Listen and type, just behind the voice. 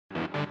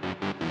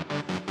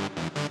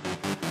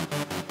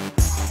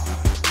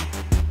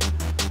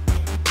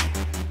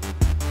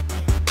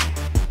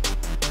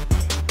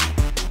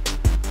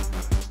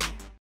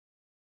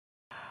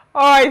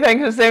All right,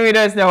 thanks for staying with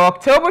us now.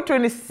 October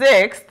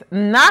 26th,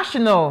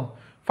 National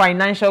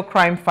Financial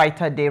Crime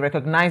Fighter Day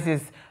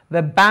recognizes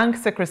the Bank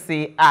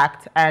Secrecy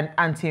Act and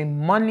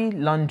anti-money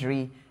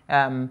laundering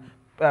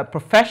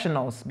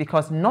professionals,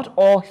 because not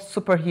all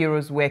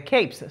superheroes wear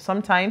capes.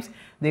 Sometimes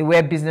they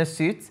wear business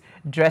suits,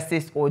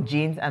 dresses or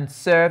jeans and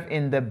serve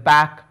in the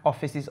back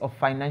offices of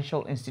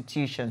financial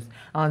institutions.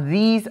 And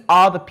these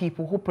are the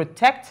people who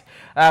protect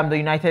the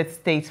United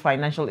States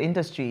financial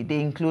industry.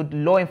 They include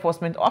law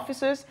enforcement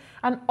officers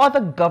and other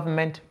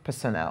government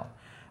personnel.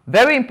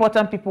 Very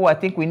important people. I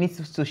think we need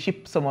to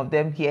ship some of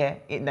them here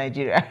in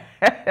Nigeria.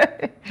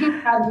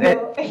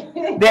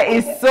 There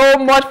is so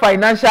much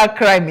financial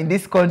crime in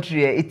this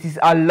country. It is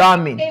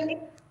alarming.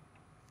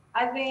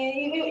 I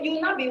mean, you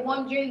will not be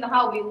wondering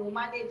how we will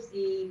manage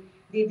the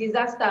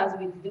disasters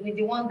with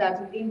the ones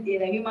that the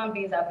human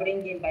beings are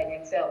bringing by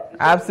themselves.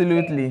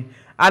 Absolutely.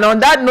 And on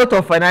that note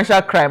of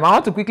financial crime, I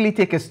want to quickly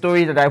take a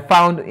story that I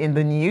found in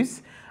the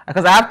news,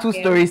 because I have two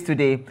stories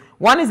today.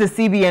 One is the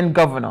CBN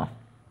governor,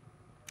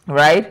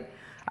 right?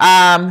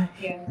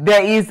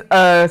 There is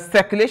a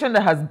circulation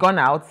that has gone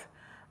out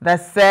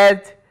that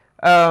said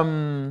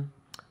the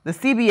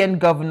CBN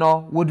governor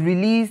would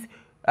release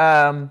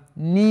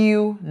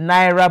new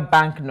Naira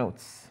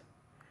banknotes.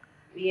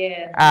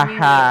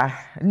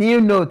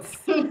 New notes.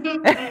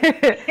 And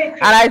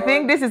I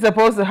think this is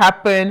supposed to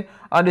happen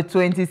on the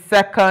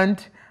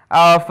 22nd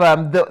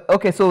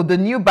of so the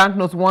new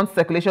banknotes, once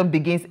circulation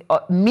begins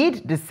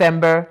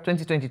mid-December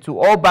 2022.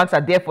 All banks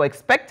are therefore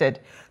expected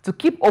to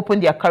keep open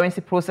their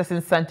currency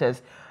processing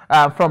centers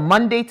from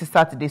Monday to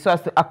Saturday, so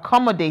as to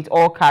accommodate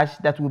all cash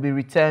that will be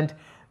returned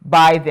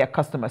by their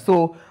customers.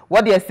 So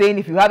what they are saying,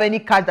 if you have any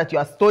cash that you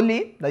are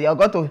stolen, that you are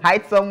going to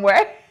hide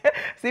somewhere,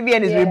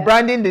 CBN is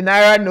rebranding the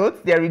Naira notes.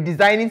 They are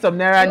redesigning some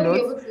Naira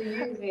notes.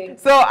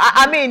 So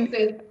I mean,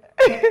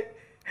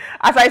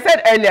 as I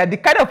said earlier, the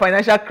kind of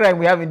financial crime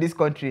we have in this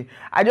country,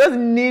 I just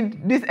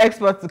need this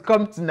expert to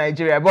come to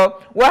Nigeria.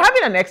 But we're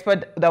having an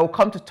expert that will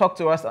come to talk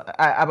to us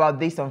about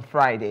this on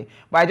Friday.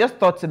 But I just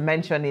thought to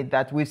mention it,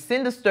 that we've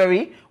seen the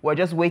story. We're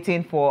just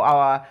waiting for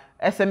our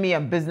SME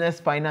and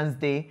Business Finance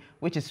Day,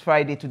 which is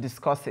Friday, to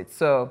discuss it.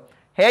 So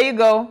here you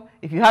go.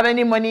 If you have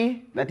any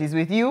money that is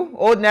with you,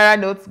 old Naira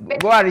notes,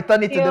 go and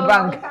return it to the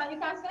bank. You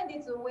can send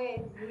it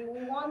away.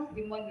 We want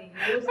the money.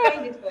 We'll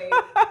spend it for you.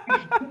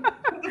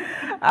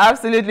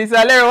 Absolutely. So,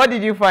 Naira, what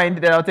did you find?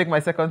 Then I'll take my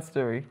second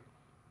story.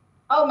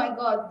 Oh my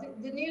God,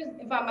 the news.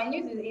 In fact, my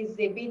news is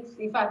a bit.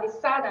 In fact, it's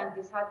sad and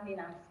disheartening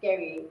and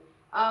scary.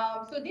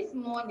 So this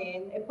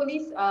morning,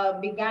 police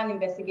began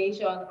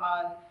investigation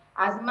on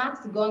as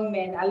masked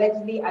gunmen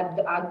allegedly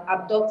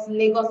abduct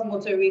Lagos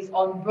motorists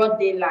on broad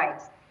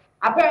daylight.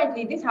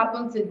 Apparently, this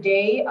happened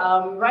today,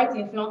 right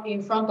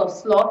in front of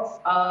slots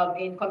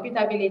in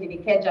Computer Village in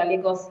Ikeja,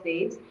 Lagos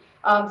State.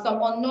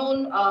 Some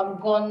unknown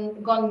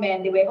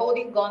gunmen, they were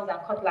holding guns and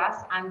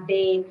cutlass, and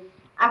they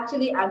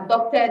actually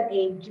abducted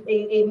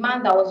a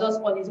man that was just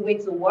on his way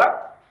to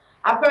work.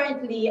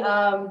 Apparently,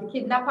 the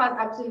kidnappers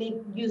actually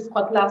used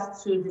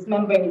cutlass to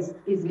dismember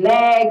his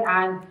leg.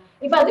 And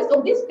in fact,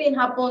 this thing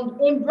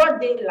happened in broad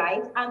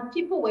daylight, and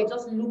people were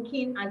just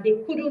looking, and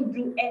they couldn't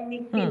do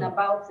anything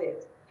about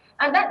it.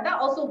 And that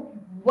also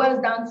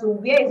boils down to,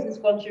 where is this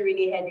country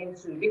really heading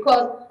to?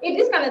 Because if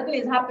this kind of thing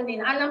is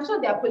happening, and I'm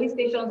sure there are police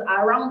stations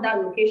around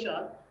that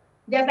location,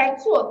 there's like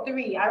 2 or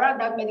 3 around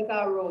that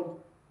medical road,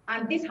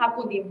 and this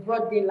happened in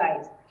broad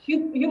daylight.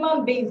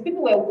 Human beings,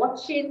 people were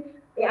watching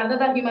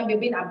another human being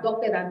being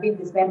abducted and being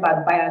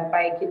dismembered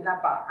by a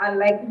kidnapper. And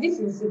like, this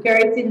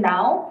insecurity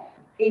now,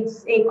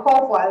 it's a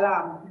call for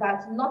alarm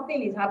that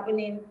nothing is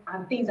happening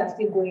and things are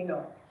still going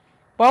on.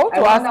 But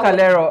I want to ask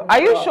Kalero,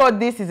 are you sure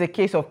this is a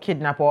case of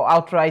kidnap or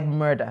outright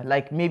murder?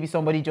 Like maybe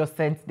somebody just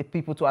sent the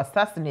people to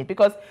assassinate?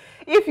 Because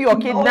if you're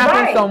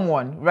kidnapping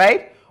someone,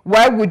 right,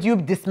 why would you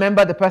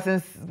dismember the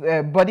person's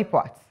body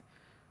parts?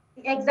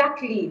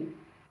 Exactly.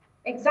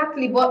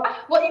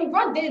 But in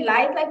broad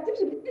daylight, like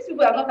these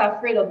people are not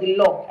afraid of the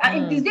law.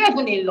 Is there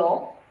even a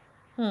law?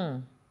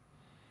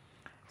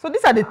 So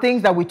these are the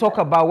things that we talk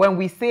about when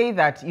we say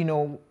that, you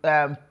know,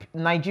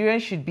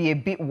 Nigerians should be a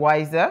bit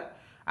wiser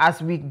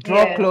as we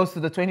draw close to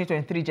the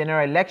 2023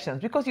 general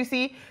elections, because you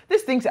see,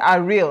 these things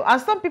are real.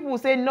 And some people will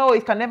say, no,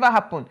 it can never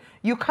happen.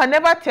 You can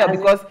never tell,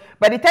 because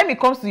by the time it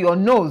comes to your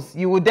nose,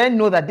 you will then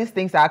know that these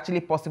things are actually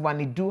possible, and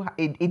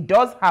it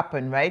does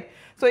happen, right?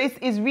 So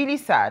it's really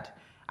sad.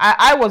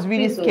 I was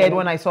really scared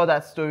when I saw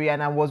that story,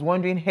 and I was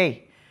wondering,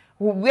 hey,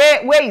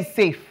 where is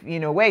safe? You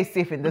know, where is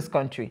safe in this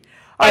country?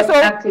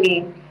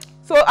 Exactly.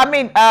 So I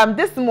mean,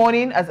 this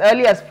morning, as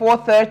early as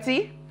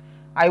 4:30,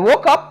 I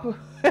woke up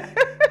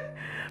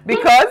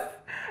because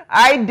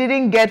I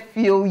didn't get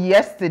fuel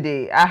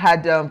yesterday. I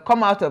had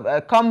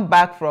come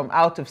back from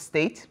out of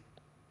state,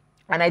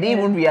 and I didn't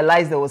even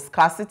realize there was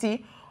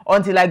scarcity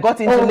until I got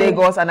into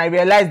Lagos, and I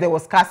realized there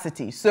was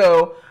scarcity.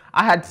 So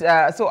I had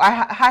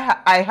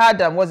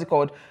what's it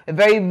called, a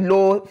very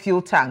low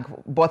fuel tank.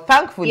 But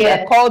thankfully,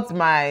 I called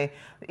my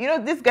you know,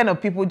 this kind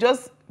of people,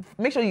 just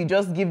make sure you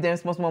just give them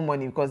small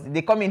money because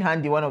they come in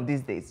handy one of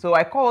these days. So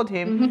I called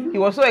him. He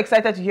was so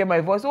excited to hear my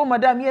voice. Oh,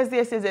 madam, yes,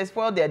 there's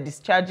fuel. They're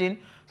discharging.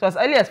 So as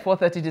early as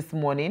 4:30 this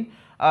morning.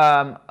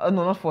 No,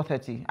 not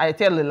 4:30. I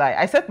tell a lie.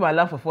 I set my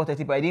alarm for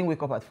 4:30, but I didn't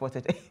wake up at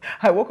 4:30.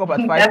 I woke up at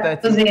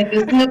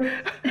 5:30.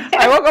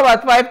 I woke up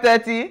at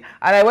 5:30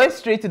 and I went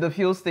straight to the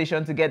fuel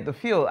station to get the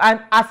fuel. And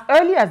as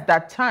early as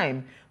that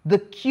time, the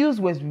queues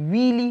was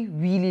really,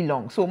 really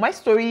long. So my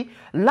story,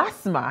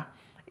 LASTMA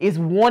is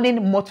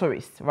warning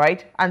motorists,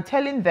 right? And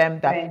telling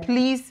them that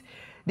please,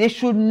 they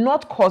should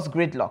not cause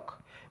gridlock.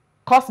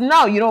 Because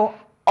now, you know,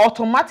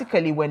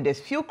 automatically when there's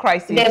fuel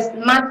crisis, there's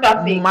mad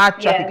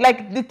traffic.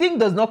 Like the thing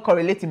does not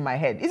correlate in my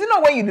head. Is it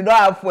not when you do not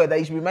have fuel that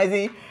you should be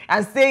rising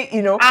and say,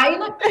 you know? You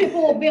know,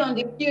 people will be on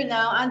the queue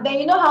now, and then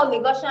you know how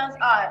Lagosians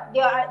are.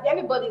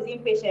 Everybody's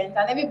impatient,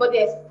 and everybody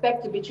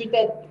expects to be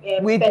treated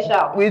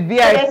special. With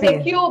VIP. So there's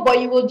a queue, but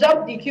you will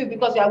jump the queue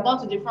because you have gone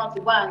to the front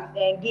to go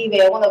and give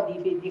one of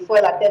the fuel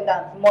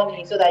attendants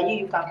money so that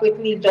you can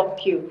quickly jump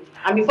queue.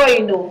 And before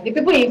you know, the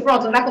people in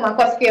front will not come and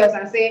cause chaos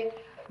and say,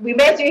 we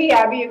met you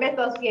here, you met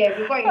us here.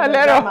 Before you know,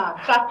 drama,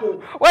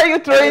 traffic. Why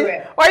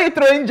are you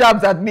throwing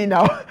jabs at me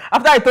now?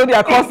 After I told you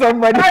I called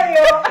somebody.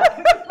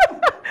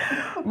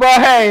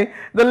 But hey,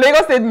 the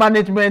Lagos State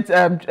Management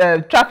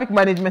Traffic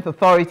Management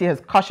Authority has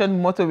cautioned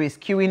motorists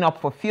queuing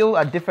up for fuel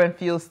at different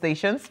fuel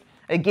stations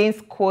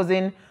against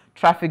causing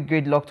traffic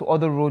gridlock to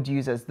other road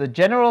users. The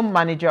General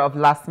Manager of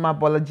LASTMA,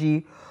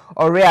 Bolaji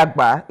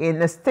Oreagba, in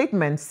a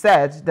statement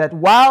said that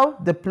while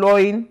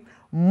deploying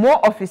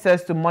more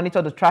officers to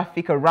monitor the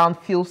traffic around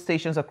fuel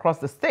stations across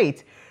the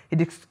state,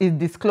 it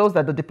disclosed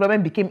that the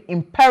deployment became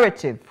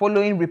imperative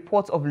following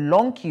reports of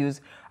long queues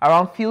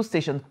around fuel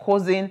stations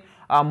causing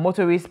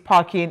motorists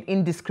parking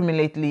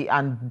indiscriminately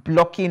and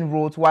blocking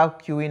roads while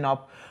queuing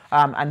up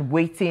and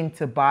waiting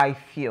to buy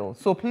fuel.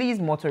 So please,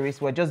 motorists,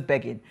 we're just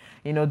begging,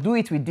 you know, do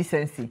it with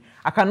decency.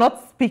 I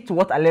cannot speak to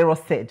what Alero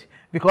said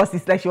because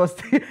it's like she was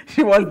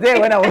there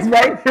when I was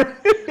writing.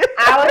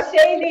 I was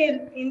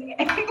shading.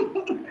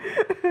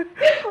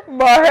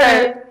 But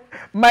hey,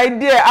 my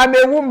dear, I'm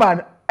a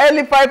woman.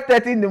 Early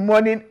 5:30 in the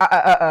morning.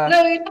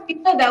 No, you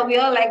know that we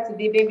all like to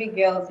be baby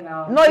girls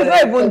now. No, it's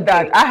not even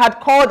that. I had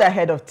called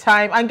ahead of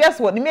time, and guess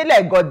what? Immediately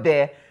I got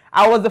there,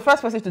 I was the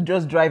first person to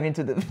just drive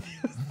into the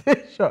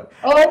station.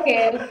 Oh,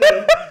 okay.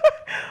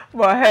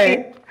 But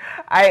hey,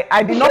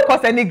 I did not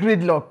cause any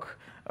gridlock.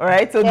 All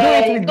right, so do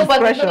it with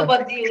discretion.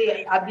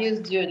 Nobody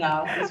abused you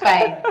now. It's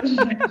fine.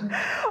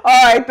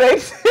 All right,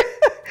 thanks.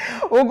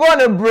 We'll go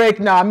on a break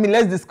now. I mean,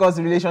 let's discuss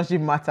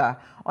relationship matter.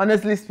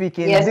 Honestly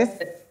speaking,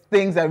 these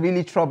things are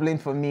really troubling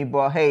for me,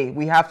 but hey,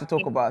 we have to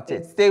talk about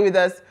it. Stay with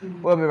us.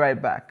 We'll be right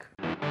back.